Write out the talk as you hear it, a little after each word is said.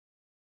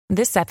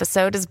This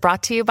episode is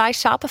brought to you by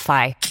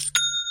Shopify.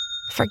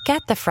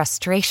 Forget the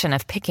frustration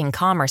of picking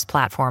commerce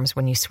platforms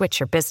when you switch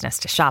your business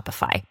to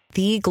Shopify,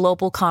 the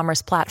global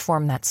commerce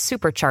platform that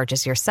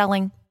supercharges your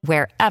selling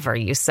wherever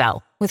you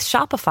sell. With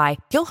Shopify,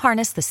 you'll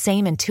harness the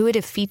same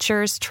intuitive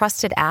features,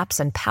 trusted apps,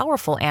 and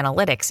powerful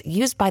analytics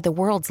used by the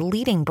world's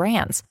leading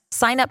brands.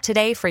 Sign up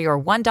today for your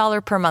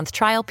 $1 per month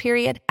trial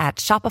period at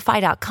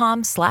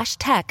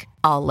shopify.com/tech,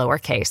 all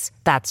lowercase.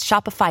 That's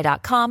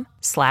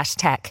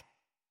shopify.com/tech.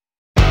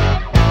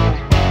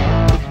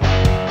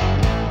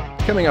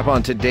 Coming up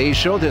on today's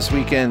show, this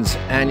weekend's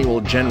annual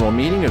general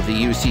meeting of the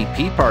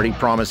UCP party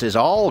promises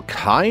all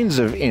kinds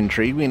of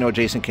intrigue. We know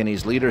Jason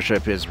Kenney's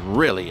leadership is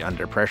really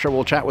under pressure.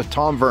 We'll chat with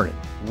Tom Vernon.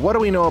 What do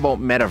we know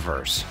about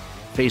Metaverse?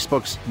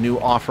 Facebook's new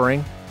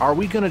offering? Are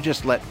we going to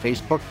just let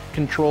Facebook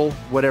control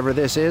whatever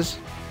this is?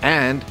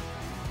 And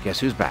guess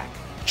who's back?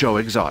 Joe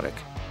Exotic.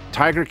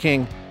 Tiger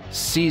King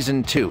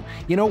Season 2.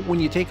 You know,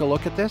 when you take a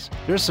look at this,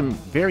 there's some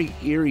very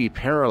eerie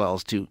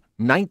parallels to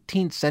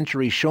 19th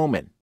century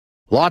showmen.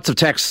 Lots of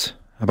texts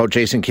about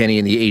Jason Kenney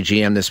and the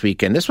AGM this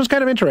weekend. This was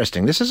kind of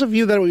interesting. This is a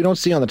view that we don't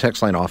see on the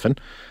text line often.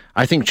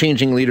 I think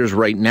changing leaders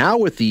right now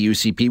with the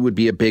UCP would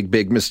be a big,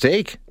 big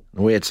mistake.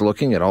 The way it's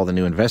looking at all the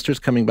new investors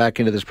coming back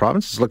into this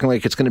province, it's looking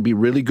like it's going to be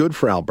really good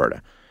for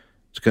Alberta.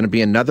 It's going to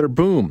be another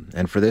boom.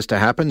 And for this to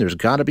happen, there's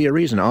got to be a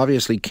reason.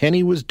 Obviously,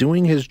 Kenney was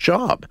doing his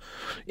job.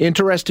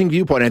 Interesting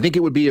viewpoint. I think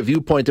it would be a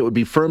viewpoint that would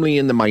be firmly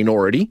in the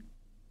minority,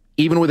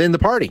 even within the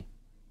party.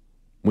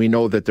 We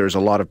know that there's a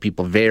lot of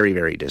people very,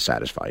 very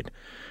dissatisfied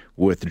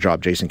with the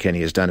job Jason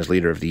Kenney has done as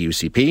leader of the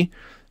UCP.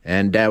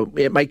 And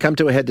it might come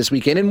to a head this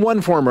weekend in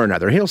one form or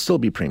another. He'll still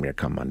be premier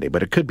come Monday,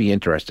 but it could be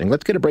interesting.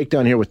 Let's get a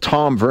breakdown here with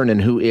Tom Vernon,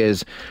 who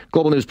is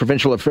Global News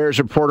Provincial Affairs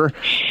reporter.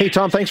 Hey,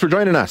 Tom, thanks for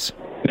joining us.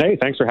 Hey,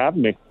 thanks for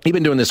having me. You've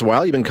been doing this a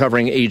while. You've been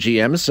covering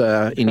AGMs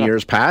in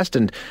years past,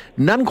 and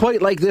none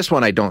quite like this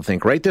one, I don't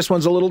think, right? This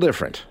one's a little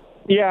different.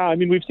 Yeah, I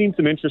mean, we've seen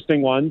some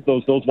interesting ones.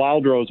 Those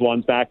Wild Rose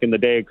ones back in the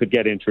day could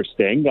get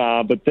interesting.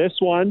 But this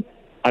one,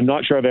 I'm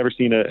not sure I've ever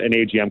seen an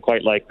AGM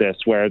quite like this,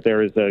 where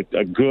there is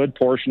a good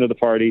portion of the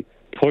party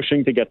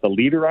pushing to get the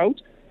leader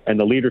out, and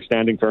the leader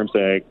standing firm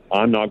saying,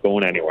 I'm not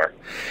going anywhere.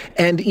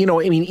 And, you know,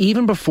 I mean,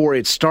 even before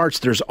it starts,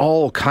 there's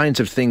all kinds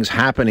of things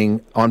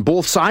happening on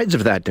both sides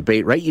of that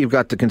debate, right? You've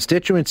got the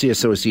constituency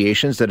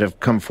associations that have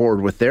come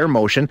forward with their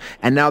motion,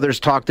 and now there's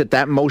talk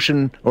that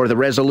motion or the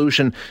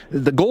resolution,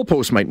 the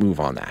goalpost might move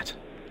on that.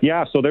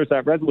 Yeah, so there's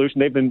that resolution.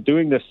 They've been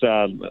doing this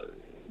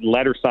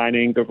letter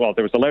signing. Well,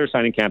 there was a letter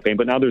signing campaign,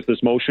 but now there's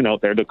this motion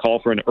out there to call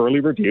for an early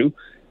review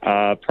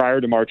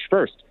prior to March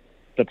 1st.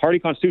 The party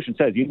constitution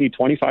says you need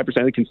 25%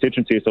 of the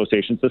constituency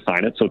associations to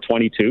sign it, so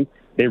 22.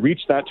 They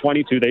reached that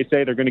 22. They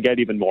say they're going to get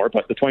even more,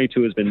 but the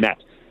 22 has been met.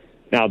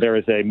 Now, there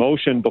is a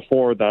motion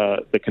before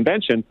the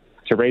convention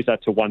to raise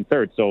that to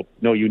one-third. So,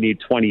 no, you need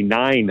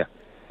 29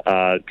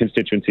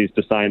 constituencies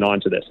to sign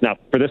on to this. Now,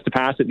 for this to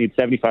pass, it needs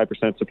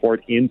 75%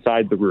 support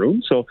inside the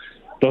room. So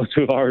those who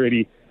have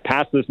already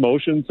passed this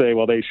motion say,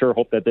 well, they sure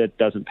hope that that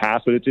doesn't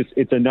pass. But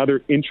it's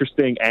another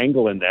interesting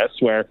angle in this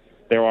where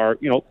there are,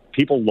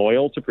 people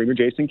loyal to Premier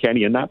Jason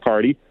Kenney in that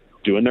party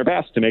doing their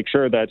best to make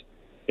sure that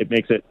it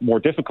makes it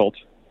more difficult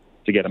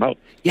to get him out.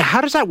 Yeah,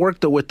 how does that work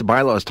though with the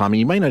bylaws, Tommy?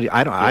 You might not.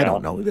 I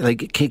don't know.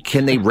 Like,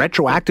 can they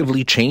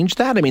retroactively change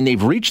that? I mean,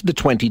 they've reached the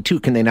 22.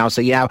 Can they now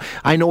say, yeah,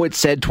 I know it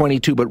said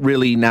 22, but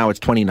really now it's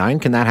 29?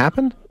 Can that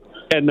happen?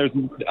 And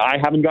I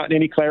haven't gotten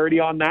any clarity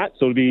on that,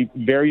 so it'll be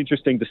very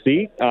interesting to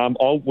see.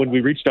 When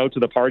we reached out to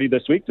the party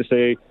this week to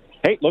say,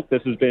 hey, look,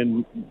 this has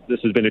been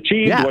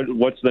achieved. Yeah.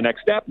 What's the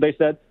next step? They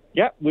said,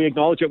 yeah, we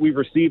acknowledge that we've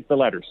received the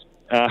letters.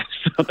 So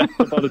that's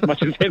about as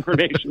much as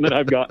information that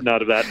I've gotten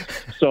out of that.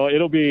 So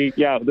it'll be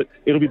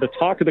the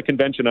talk of the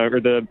convention or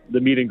the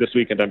meeting this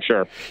weekend, I'm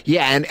sure.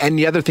 Yeah, and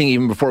the other thing,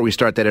 even before we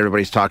start, that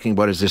everybody's talking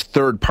about is this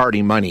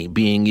third-party money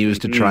being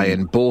used to try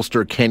and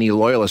bolster Kenney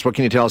loyalists. What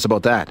can you tell us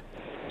about that?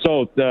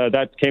 So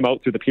that came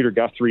out through the Peter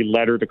Guthrie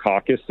letter to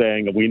caucus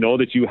saying, we know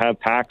that you have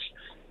PACs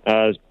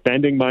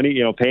spending money,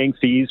 paying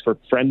fees for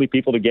friendly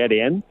people to get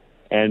in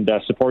and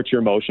support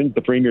your motions.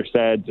 The Premier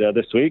said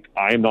this week,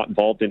 I am not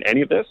involved in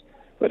any of this.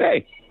 But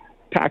hey,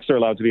 PACs are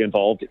allowed to be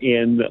involved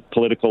in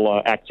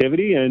political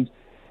activity, and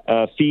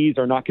fees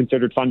are not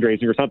considered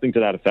fundraising or something to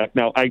that effect.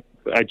 Now, I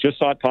just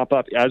saw it pop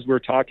up as we're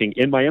talking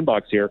in my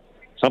inbox here,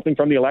 something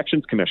from the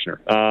Elections Commissioner,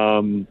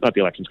 not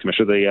the Elections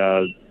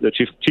Commissioner, the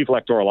Chief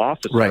Electoral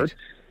Officer, right?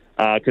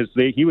 Because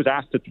he was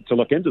asked to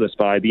look into this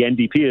by the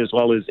NDP as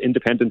well as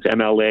independent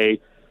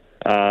MLA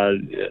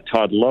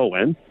Todd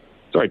Loewen.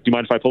 Sorry, do you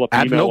mind if I pull up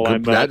the email?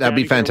 That'd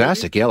be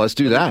fantastic. Yeah, let's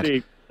do that.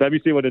 Let me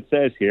see what it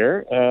says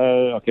here.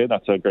 Okay,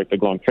 that's a great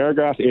big long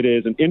paragraph. It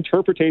is an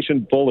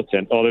interpretation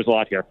bulletin. Oh, there's a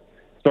lot here.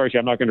 Sorry,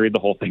 I'm not going to read the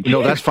whole thing.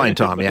 No, that's fine,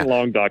 Tom. It's a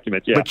long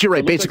document, yeah. But you're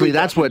right. Basically,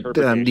 that's what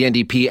the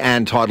NDP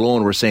and Todd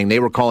Loewen were saying. They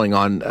were calling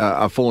on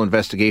a full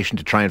investigation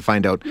to try and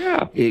find out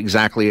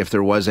exactly if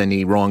there was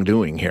any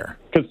wrongdoing here.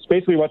 Because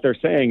basically what they're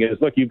saying is,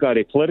 look, you've got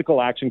a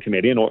political action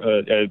committee and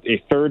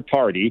a third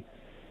party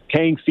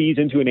paying fees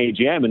into an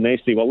AGM, and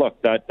they see, well,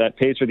 look, that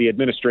pays for the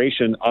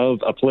administration of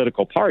a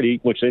political party,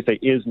 which they say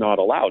is not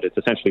allowed. It's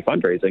essentially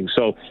fundraising.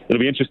 So it'll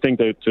be interesting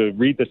to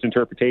read this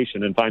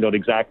interpretation and find out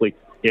exactly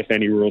if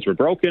any rules were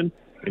broken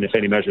and if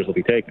any measures will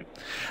be taken.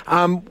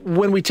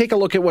 When we take a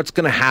look at what's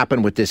going to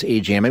happen with this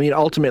AGM, I mean,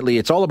 ultimately,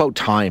 it's all about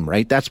time,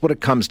 right? That's what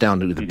it comes down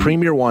to. The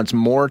Premier wants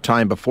more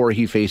time before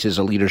he faces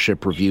a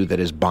leadership review that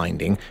is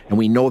binding, and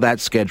we know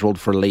that's scheduled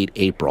for late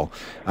April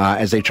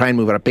as they try and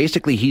move it up.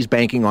 Basically, he's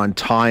banking on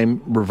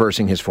time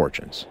reversing his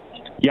fortunes.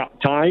 Yeah,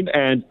 time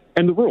and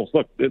the rules.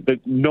 Look,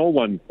 no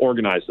one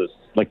organizes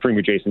like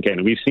Premier Jason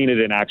Kenney. We've seen it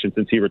in action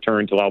since he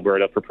returned to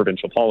Alberta for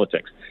provincial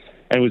politics.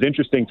 And it was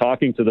interesting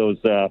talking to those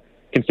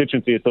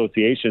constituency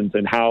associations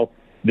and how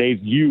they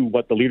view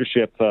what the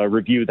leadership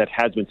review that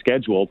has been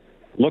scheduled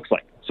looks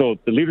like. So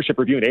the leadership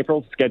review in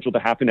April is scheduled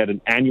to happen at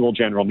an annual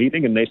general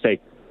meeting, and they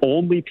say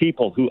only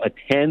people who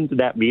attend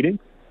that meeting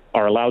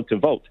are allowed to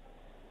vote.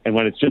 And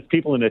when it's just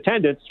people in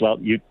attendance, well,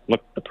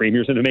 the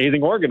Premier's an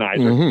amazing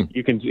organizer.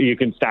 Mm-hmm. You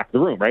can stack the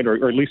room, right,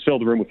 or at least fill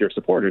the room with your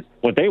supporters.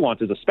 What they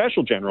want is a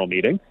special general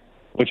meeting,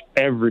 which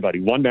everybody,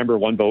 one member,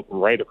 one vote,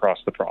 right across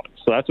the province.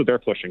 So that's what they're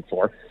pushing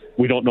for.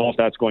 We don't know if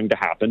that's going to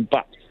happen,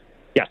 but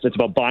yes, it's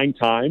about buying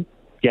time,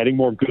 getting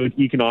more good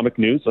economic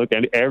news. Look,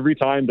 and every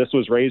time this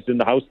was raised in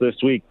the House this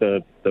week,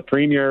 the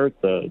Premier,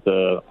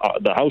 the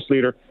House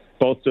Leader,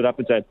 both stood up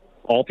and said,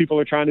 all people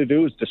are trying to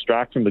do is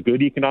distract from the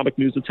good economic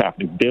news that's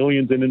happening,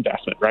 billions in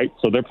investment, right?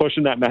 So they're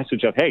pushing that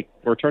message of, hey,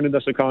 we're turning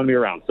this economy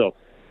around. So,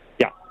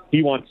 yeah,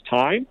 he wants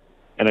time,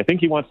 and I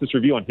think he wants this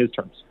review on his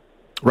terms.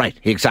 Right,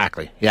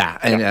 exactly. Yeah,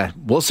 and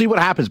we'll see what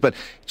happens, but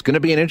it's going to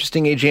be an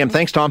interesting AGM.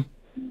 Thanks, Tom.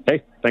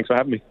 Hey, thanks for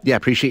having me. Yeah,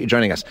 appreciate you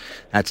joining us.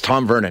 That's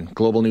Tom Vernon,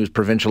 Global News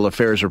Provincial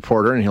Affairs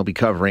reporter, and he'll be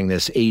covering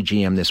this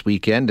AGM this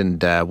weekend,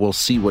 and we'll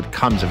see what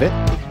comes of it.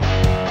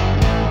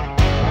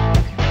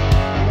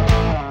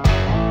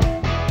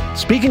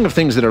 Speaking of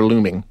things that are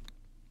looming,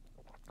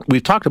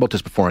 we've talked about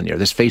this before in the year,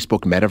 this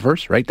Facebook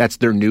metaverse, right? That's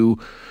their new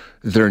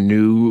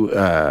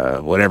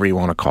whatever you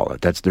want to call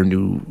it. That's their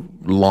new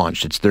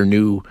launch. It's their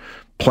new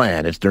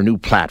plan. It's their new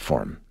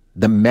platform.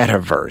 The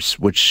metaverse,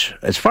 which,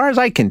 as far as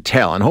I can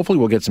tell, and hopefully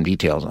we'll get some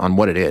details on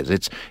what it is,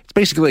 it's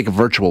basically like a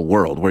virtual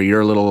world where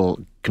you're a little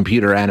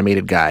computer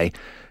animated guy,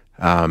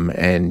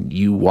 and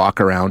you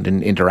walk around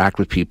and interact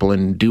with people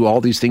and do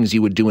all these things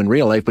you would do in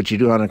real life, but you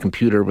do it on a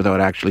computer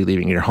without actually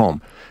leaving your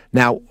home.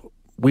 Now,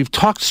 we've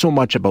talked so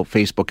much about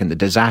Facebook and the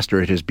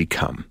disaster it has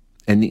become.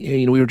 And,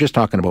 we were just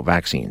talking about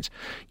vaccines.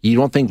 You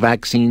don't think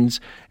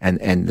vaccines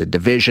and the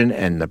division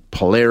and the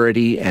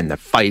polarity and the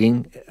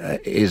fighting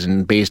is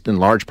based in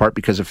large part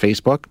because of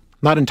Facebook?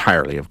 Not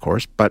entirely, of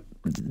course, but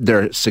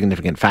they're a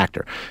significant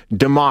factor.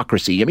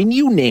 Democracy, I mean,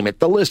 you name it,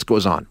 the list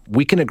goes on.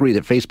 We can agree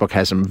that Facebook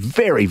has some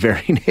very,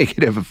 very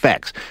negative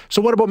effects.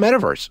 So what about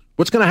metaverse?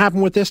 What's going to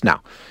happen with this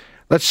now?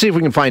 Let's see if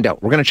we can find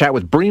out. We're going to chat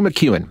with Bree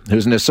McEwen,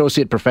 who's an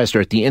associate professor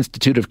at the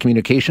Institute of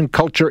Communication,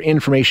 Culture,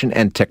 Information,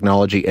 and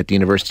Technology at the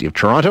University of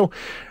Toronto.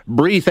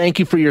 Bree, thank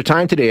you for your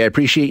time today. I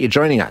appreciate you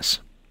joining us.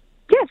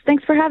 Yes,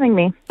 thanks for having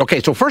me.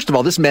 Okay, so first of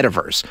all, this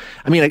metaverse.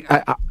 I mean,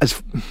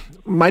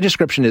 my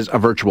description is a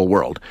virtual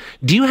world.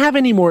 Do you have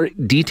any more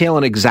detail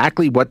on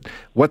exactly what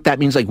that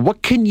means? Like,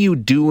 what can you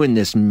do in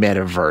this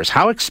metaverse?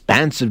 How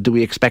expansive do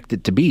we expect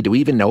it to be? Do we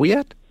even know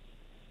yet?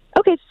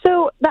 Okay,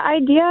 so the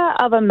idea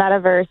of a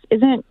metaverse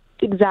isn't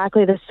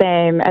exactly the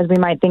same as we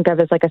might think of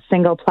as like a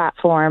single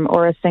platform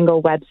or a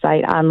single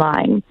website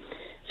online.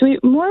 So we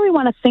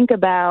want to think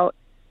about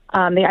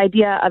the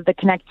idea of the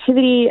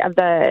connectivity of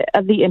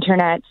the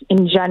internet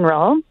in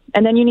general,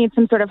 and then you need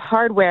some sort of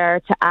hardware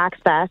to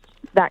access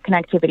that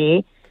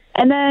connectivity.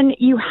 And then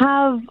you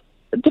have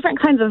different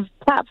kinds of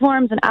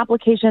platforms and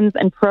applications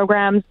and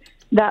programs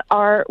that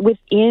are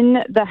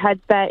within the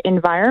headset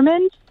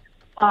environment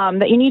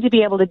that you need to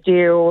be able to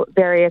do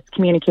various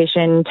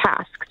communication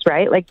tasks,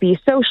 right? Like be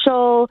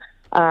social,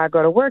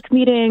 go to work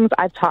meetings.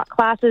 I've taught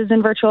classes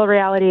in virtual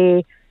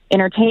reality,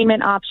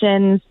 entertainment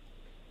options.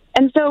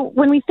 And so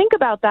when we think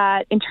about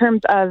that in terms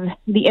of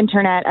the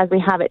internet as we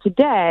have it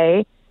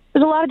today,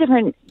 there's a lot of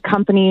different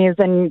companies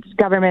and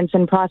governments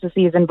and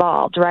processes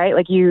involved, right?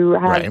 Like you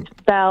have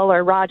Bell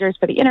or Rogers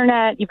for the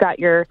internet, you've got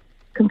your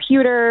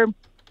computer,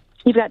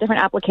 you've got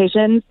different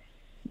applications.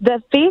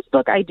 The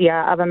Facebook idea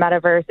of a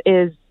metaverse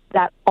is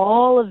that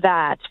all of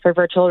that for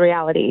virtual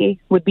reality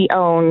would be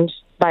owned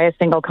by a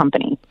single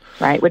company,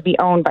 right? Would be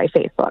owned by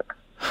Facebook.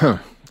 Huh.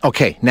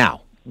 Okay,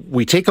 now,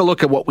 we take a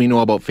look at what we know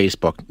about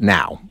Facebook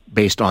now,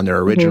 based on their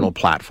original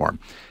platform.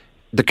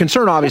 The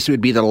concern obviously would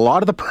be that a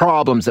lot of the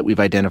problems that we've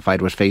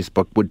identified with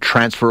Facebook would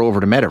transfer over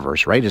to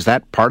Metaverse, right? Is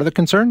that part of the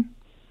concern?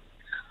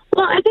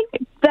 Well, I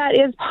think that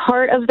is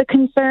part of the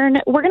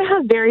concern. We're going to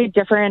have very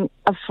different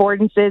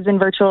affordances in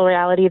virtual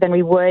reality than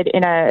we would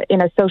in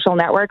a social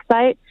network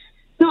site.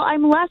 So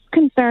I'm less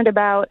concerned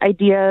about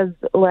ideas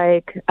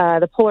like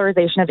the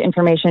polarization of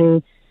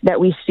information that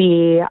we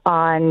see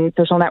on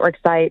social network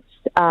sites,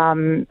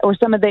 or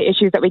some of the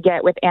issues that we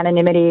get with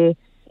anonymity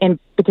in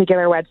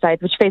particular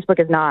websites, which Facebook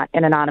is not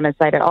an anonymous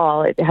site at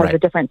all. It has a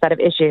different set of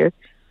issues.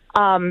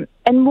 And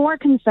more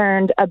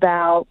concerned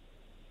about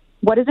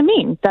what does it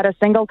mean that a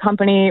single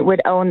company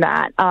would own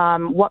that?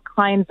 What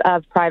kinds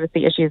of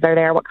privacy issues are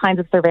there? What kinds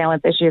of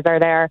surveillance issues are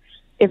there?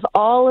 If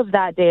all of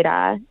that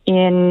data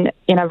in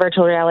a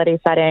virtual reality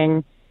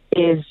setting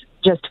is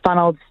just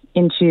funneled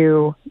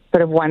into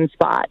sort of one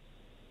spot.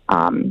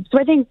 So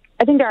I think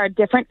there are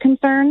different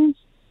concerns,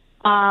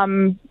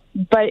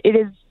 but it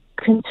is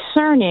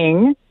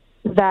concerning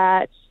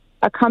that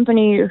a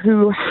company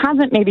who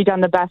hasn't maybe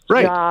done the best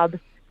job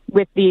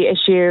with the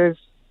issues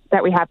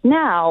that we have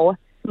now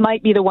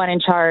might be the one in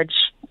charge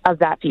of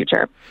that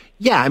future.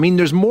 Yeah, I mean,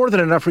 there's more than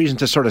enough reason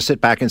to sort of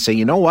sit back and say,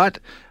 you know what?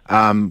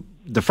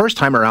 The first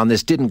time around,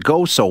 this didn't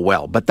go so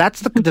well. But that's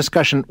the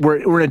discussion.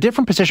 We're in a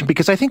different position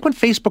because I think when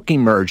Facebook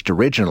emerged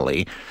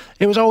originally,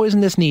 it was, oh,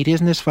 isn't this neat?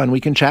 Isn't this fun? We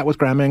can chat with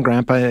grandma and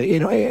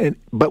grandpa,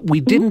 but we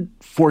didn't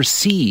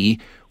foresee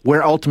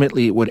where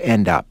ultimately it would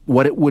end up,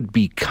 what it would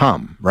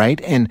become,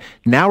 right? And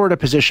now we're at a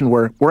position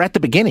where we're at the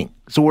beginning.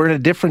 So we're in a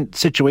different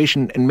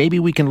situation, and maybe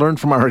we can learn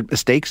from our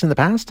mistakes in the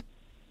past?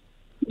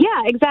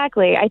 Yeah,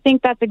 exactly. I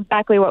think that's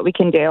exactly what we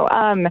can do.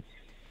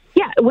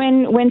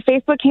 When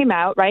Facebook came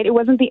out, right, it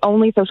wasn't the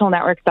only social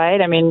network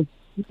site. I mean,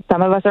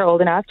 some of us are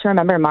old enough to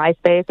remember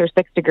MySpace or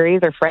 6 Degrees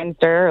or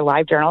Friendster or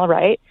LiveJournal,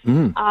 right?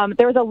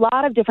 There was a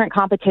lot of different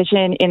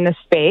competition in the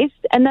space.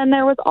 And then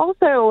there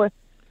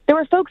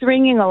were folks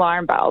ringing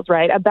alarm bells,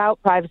 right,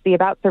 about privacy,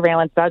 about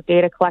surveillance, about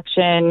data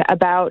collection,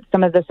 about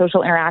some of the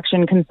social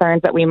interaction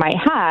concerns that we might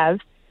have.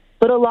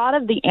 But a lot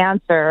of the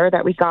answer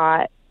that we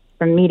got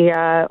from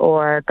media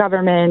or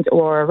government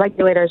or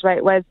regulators,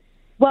 right, was,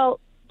 well,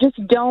 just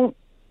don't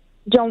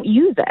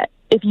use it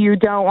if you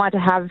don't want to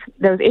have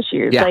those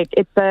issues. Yeah. Like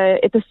it's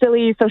a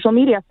silly social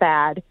media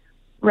fad,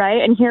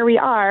 right? And here we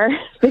are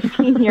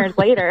 15 years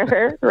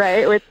later,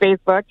 right, with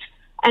Facebook.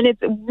 And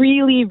it's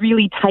really,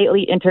 really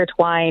tightly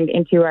intertwined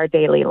into our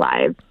daily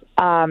lives.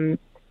 And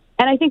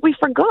I think we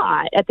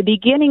forgot at the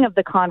beginning of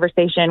the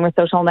conversation with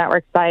social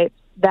network sites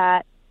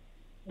that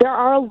there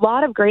are a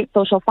lot of great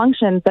social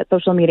functions that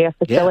social media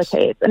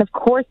facilitates. Yes. And of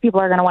course, people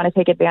are going to want to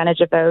take advantage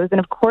of those. And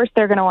of course,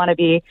 they're going to want to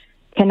be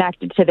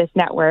connected to this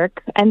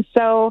network. And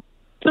so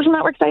social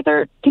network sites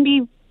can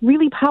be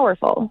really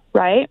powerful,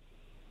 right?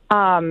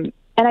 And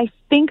I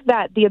think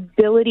that the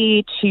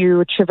ability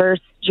to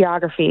traverse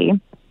geography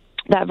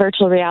that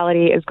virtual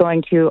reality is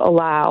going to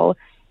allow,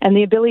 and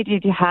the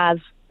ability to have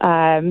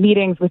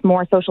meetings with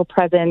more social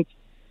presence,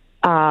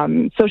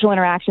 social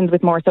interactions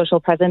with more social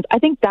presence, I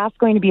think that's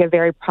going to be a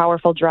very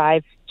powerful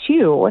drive,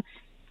 too,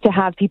 to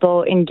have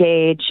people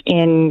engage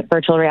in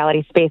virtual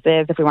reality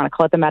spaces, if we want to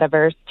call it the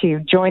metaverse, to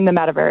join the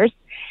metaverse.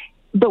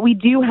 But we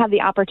do have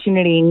the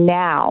opportunity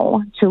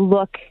now to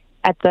look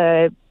at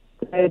the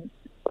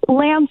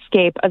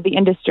landscape of the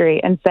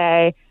industry and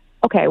say,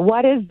 okay,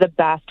 what is the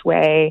best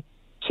way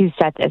to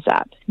set this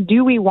up?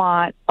 Do we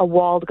want a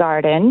walled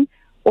garden,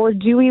 or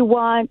do we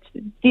want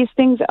these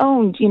things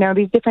owned,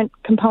 these different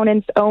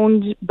components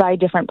owned by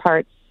different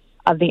parts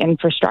of the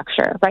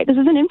infrastructure, right? This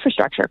is an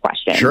infrastructure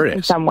question. Sure it is.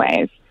 In some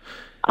ways.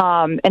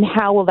 And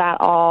how will that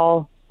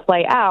all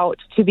play out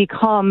to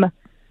become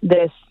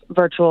this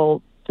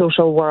virtual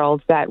social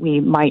world that we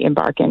might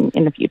embark in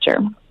the future?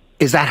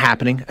 Is that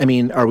happening? I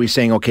mean, are we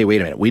saying, okay,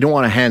 wait a minute, we don't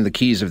want to hand the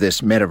keys of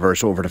this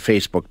metaverse over to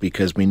Facebook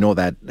because we know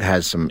that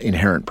has some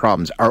inherent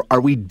problems.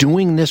 Are we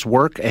doing this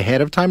work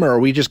ahead of time, or are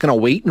we just going to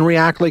wait and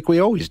react like we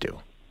always do?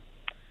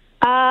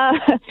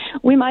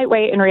 We might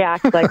wait and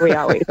react like we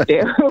always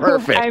do.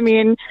 Perfect. I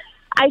mean,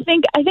 I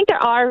think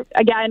there are,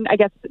 again, I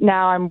guess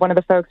now I'm one of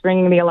the folks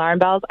ringing the alarm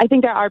bells. I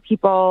think there are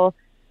people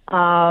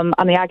on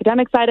the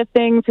academic side of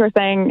things who are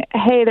saying,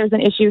 hey, there's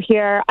an issue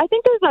here. I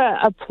think there's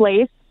a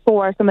place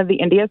for some of the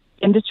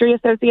industry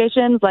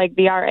associations, like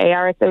the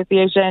AR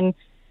Association,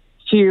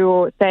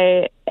 to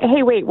say,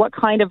 hey, wait, what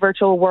kind of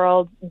virtual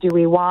world do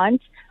we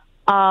want?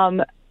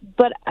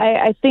 But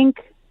I think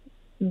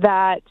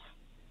that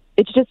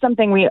it's just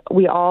something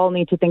we all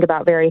need to think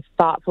about very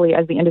thoughtfully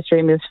as the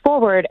industry moves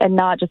forward, and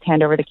not just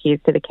hand over the keys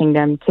to the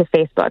kingdom to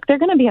Facebook. They're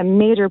going to be a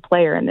major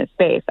player in this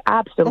space,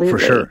 absolutely. Oh, for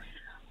sure.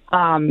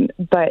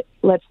 But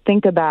let's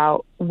think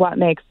about what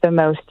makes the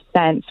most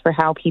sense for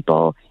how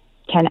people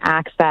can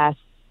access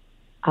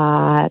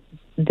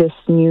this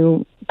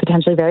new,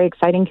 potentially very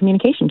exciting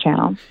communication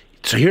channel.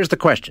 So here's the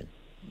question.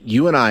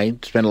 You and I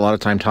spend a lot of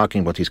time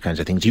talking about these kinds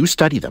of things. You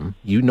study them.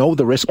 You know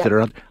the risks that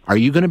are out. Are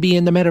you going to be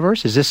in the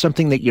metaverse? Is this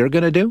something that you're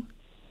going to do?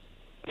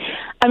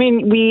 I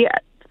mean,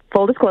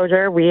 full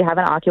disclosure, we have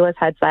an Oculus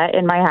headset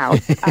in my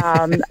house.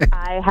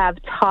 I have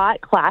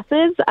taught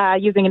classes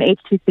using an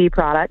HTC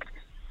product.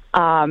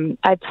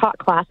 I've taught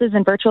classes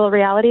in virtual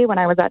reality when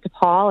I was at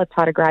DePaul. I've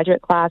taught a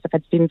graduate class. I've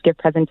had students give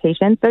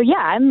presentations. So, yeah,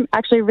 I'm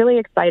actually really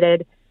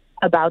excited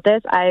about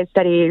this. I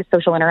study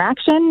social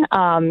interaction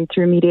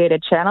through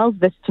mediated channels.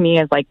 This, to me,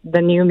 is like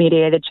the new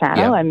mediated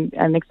channel.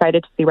 Yeah. I'm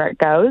excited to see where it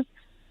goes.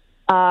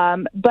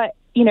 But,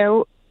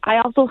 I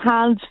also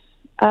have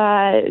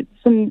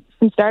some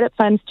startup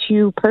funds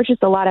to purchase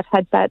a lot of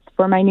headsets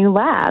for my new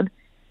lab.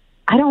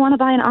 I don't want to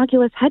buy an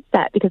Oculus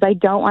headset because I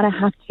don't want to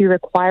have to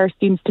require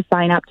students to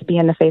sign up to be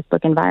in the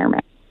Facebook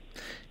environment.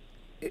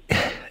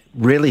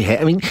 really,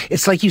 I mean,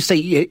 it's like you say,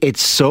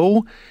 it's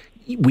so,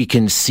 we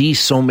can see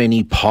so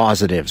many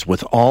positives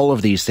with all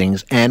of these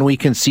things, and we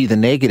can see the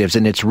negatives,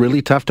 and it's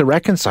really tough to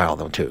reconcile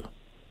them too.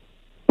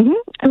 Mm-hmm.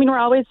 I mean, we're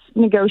always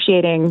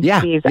negotiating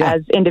these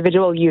as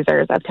individual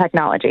users of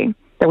technology,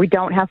 that we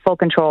don't have full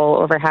control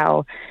over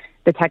how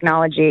the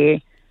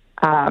technology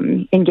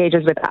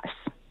engages with us.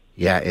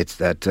 Yeah, it's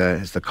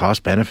the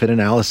cost-benefit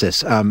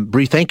analysis.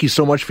 Bree, thank you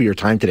so much for your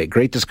time today.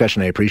 Great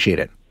discussion. I appreciate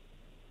it.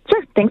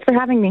 Sure. Thanks for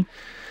having me.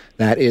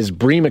 That is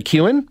Bree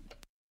McEwen.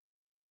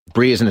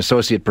 Bree is an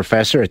associate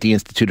professor at the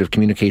Institute of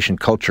Communication,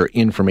 Culture,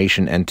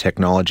 Information and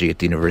Technology at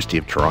the University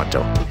of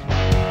Toronto.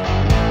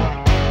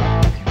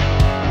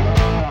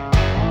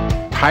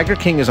 Tiger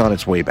King is on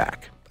its way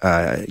back.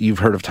 You've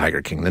heard of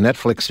Tiger King. The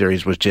Netflix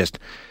series was just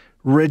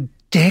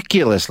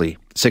ridiculously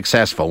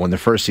successful when the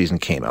first season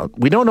came out.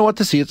 We don't know what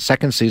the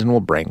second season will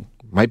bring.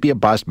 Might be a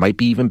bust, might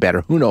be even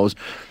better, who knows?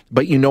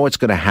 But you know it's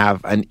going to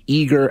have an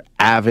eager,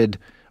 avid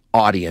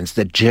audience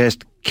that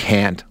just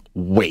can't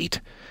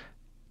wait.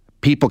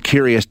 People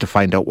curious to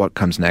find out what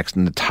comes next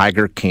in the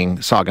Tiger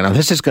King saga. Now,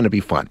 this is going to be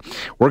fun.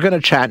 We're going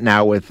to chat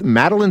now with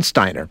Madeline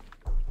Steiner,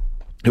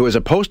 who is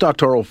a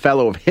postdoctoral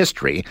fellow of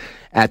history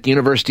at the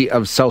University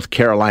of South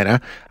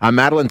Carolina.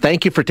 Madeline,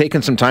 thank you for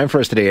taking some time for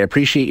us today. I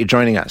appreciate you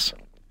joining us.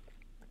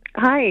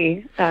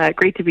 Hi,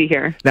 great to be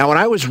here. Now, when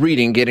I was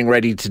getting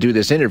ready to do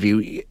this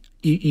interview,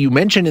 you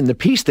mentioned in the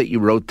piece that you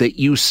wrote that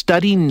you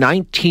study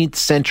 19th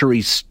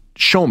century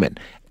showmen.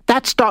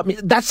 That stopped me.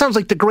 That sounds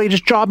like the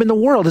greatest job in the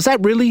world. Is that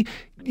really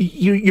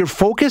your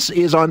focus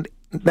is on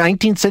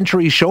 19th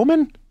century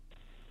showmen?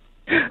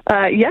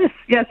 Yes.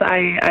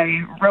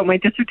 I wrote my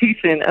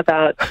dissertation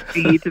about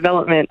the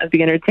development of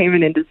the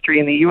entertainment industry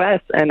in the U.S.,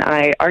 and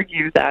I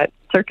argue that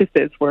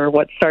circuses were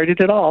what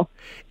started it all.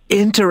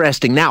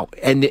 Interesting. Now,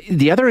 and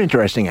the other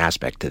interesting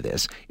aspect to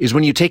this is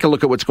when you take a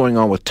look at what's going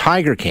on with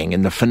Tiger King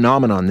and the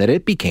phenomenon that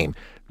it became,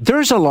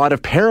 there's a lot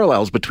of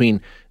parallels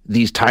between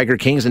these Tiger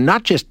Kings, and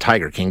not just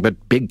Tiger King, but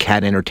big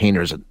cat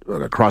entertainers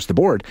across the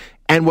board,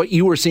 and what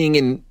you were seeing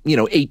in,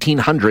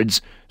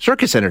 1800s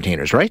circus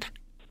entertainers, right?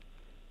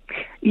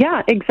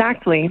 Yeah,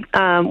 exactly.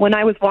 When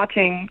I was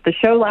watching the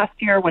show last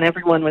year, when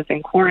everyone was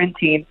in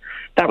quarantine,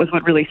 that was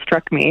what really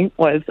struck me,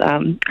 was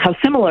how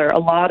similar a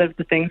lot of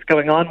the things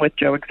going on with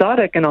Joe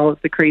Exotic and all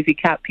of the crazy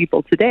cat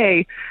people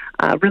today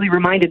really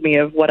reminded me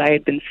of what I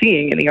had been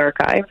seeing in the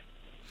archives.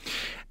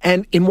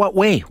 And in what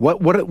way?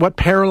 What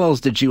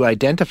parallels did you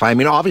identify? I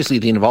mean, obviously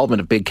the involvement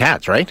of big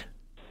cats, right?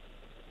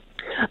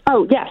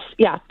 Oh, yes.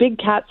 Yeah, big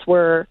cats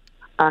were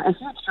a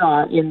huge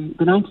draw in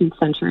the 19th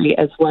century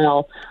as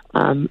well,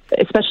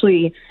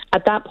 especially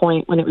at that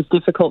point when it was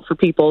difficult for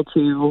people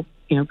to,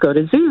 go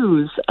to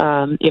zoos.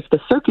 If the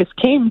circus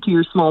came to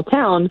your small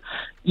town,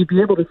 you'd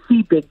be able to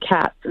see big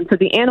cats. And so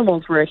the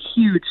animals were a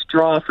huge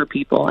draw for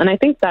people. And I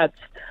think that's,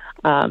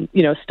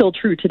 still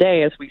true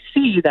today as we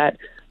see that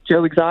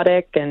Joe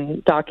Exotic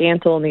and Doc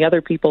Antle and the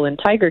other people in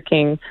Tiger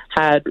King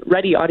had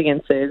ready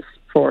audiences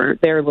for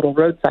their little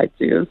roadside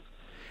zoos.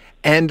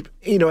 And,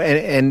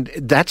 and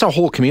that's a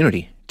whole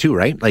community too,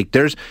 right? Like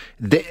there's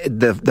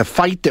the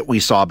fight that we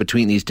saw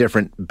between these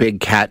different big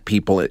cat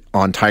people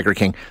on Tiger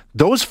King.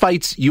 Those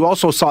fights, you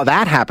also saw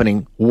that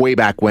happening way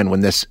back when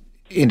this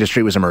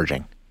industry was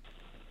emerging.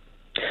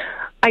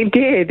 I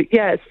did,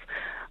 yes.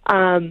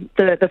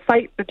 The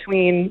fight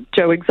between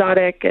Joe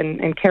Exotic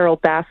and Carole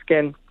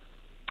Baskin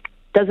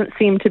doesn't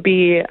seem to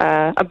be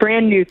a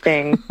brand new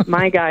thing.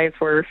 My guys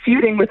were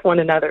feuding with one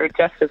another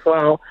just as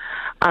well.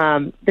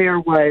 There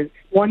was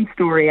one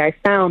story I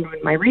found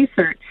in my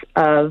research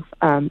of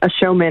a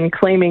showman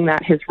claiming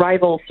that his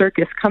rival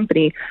circus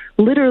company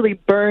literally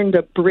burned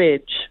a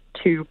bridge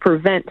to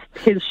prevent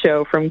his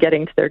show from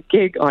getting to their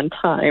gig on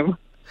time.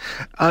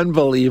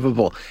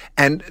 Unbelievable.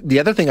 And the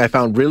other thing I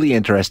found really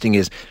interesting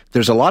is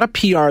there's a lot of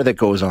PR that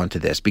goes on to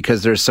this,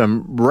 because there's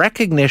some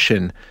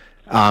recognition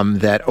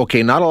that,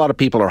 okay, not a lot of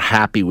people are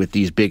happy with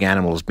these big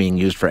animals being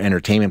used for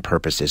entertainment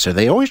purposes. So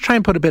they always try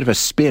and put a bit of a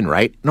spin,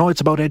 right? No,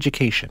 it's about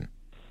education.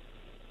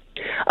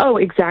 Oh,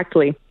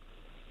 exactly.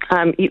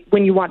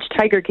 When you watch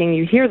Tiger King,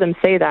 you hear them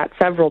say that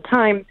several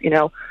times.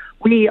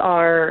 We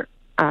are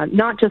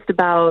not just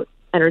about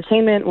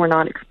entertainment. We're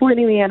not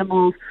exploiting the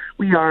animals.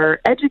 We are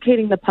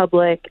educating the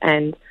public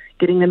and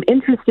getting them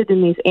interested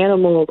in these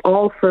animals,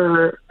 all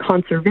for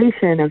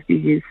conservation of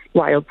these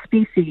wild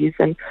species.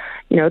 And,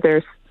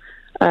 there's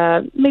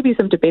maybe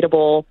some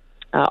debatable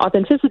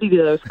authenticity to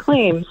those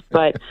claims,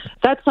 but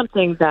that's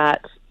something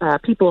that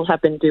people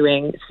have been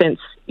doing since,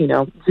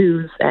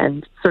 zoos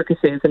and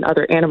circuses and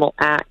other animal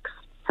acts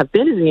have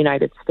been in the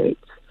United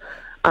States.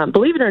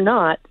 Believe it or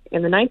not,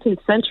 in the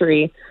 19th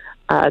century,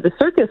 the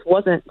circus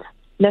wasn't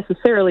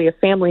necessarily a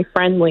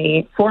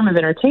family-friendly form of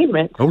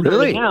entertainment. Oh,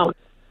 really?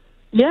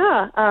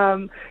 Yeah.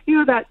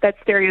 That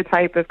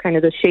stereotype of kind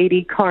of the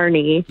shady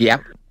carny. Yeah.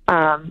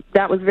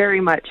 That was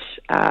very much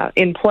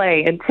in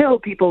play until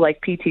people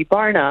like P.T.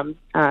 Barnum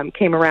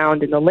came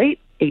around in the late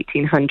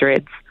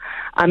 1800s.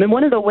 And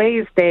one of the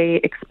ways they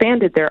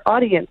expanded their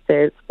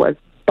audiences was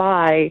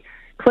by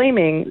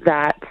claiming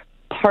that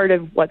part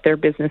of what their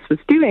business was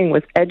doing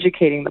was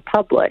educating the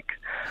public.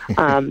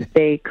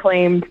 They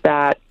claimed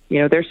that,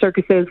 their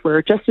circuses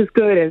were just as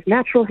good as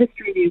natural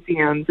history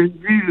museums or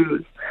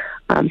zoos.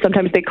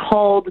 Sometimes they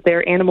called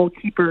their animal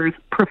keepers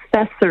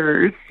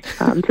professors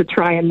to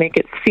try and make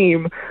it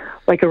seem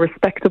like a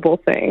respectable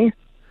thing.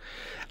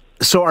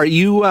 So are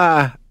you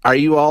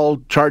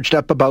all charged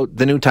up about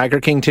the new Tiger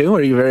King too?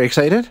 Are you very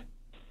excited?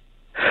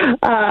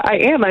 I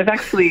am. I've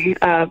actually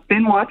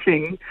been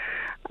watching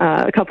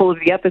a couple of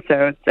the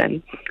episodes,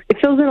 and it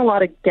fills in a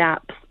lot of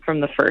gaps from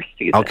the first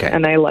season, okay.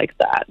 And I like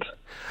that.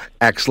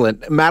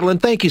 Excellent. Madeline,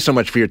 thank you so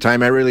much for your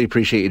time. I really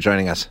appreciate you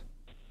joining us.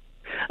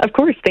 Of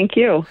course. Thank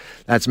you.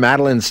 That's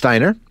Madeline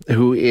Steiner,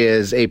 who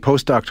is a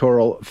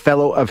postdoctoral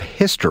fellow of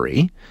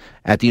history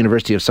at the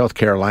University of South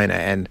Carolina.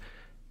 And,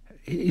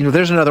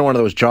 there's another one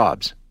of those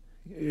jobs.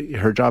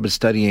 Her job is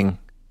studying,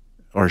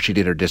 or she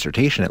did her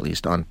dissertation at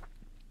least, on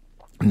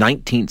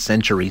 19th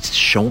century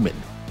showmen.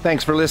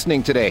 Thanks for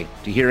listening today.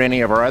 To hear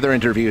any of our other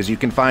interviews, you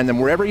can find them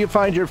wherever you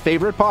find your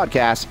favorite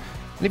podcasts.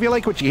 And if you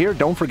like what you hear,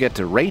 don't forget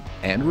to rate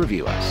and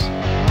review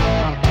us.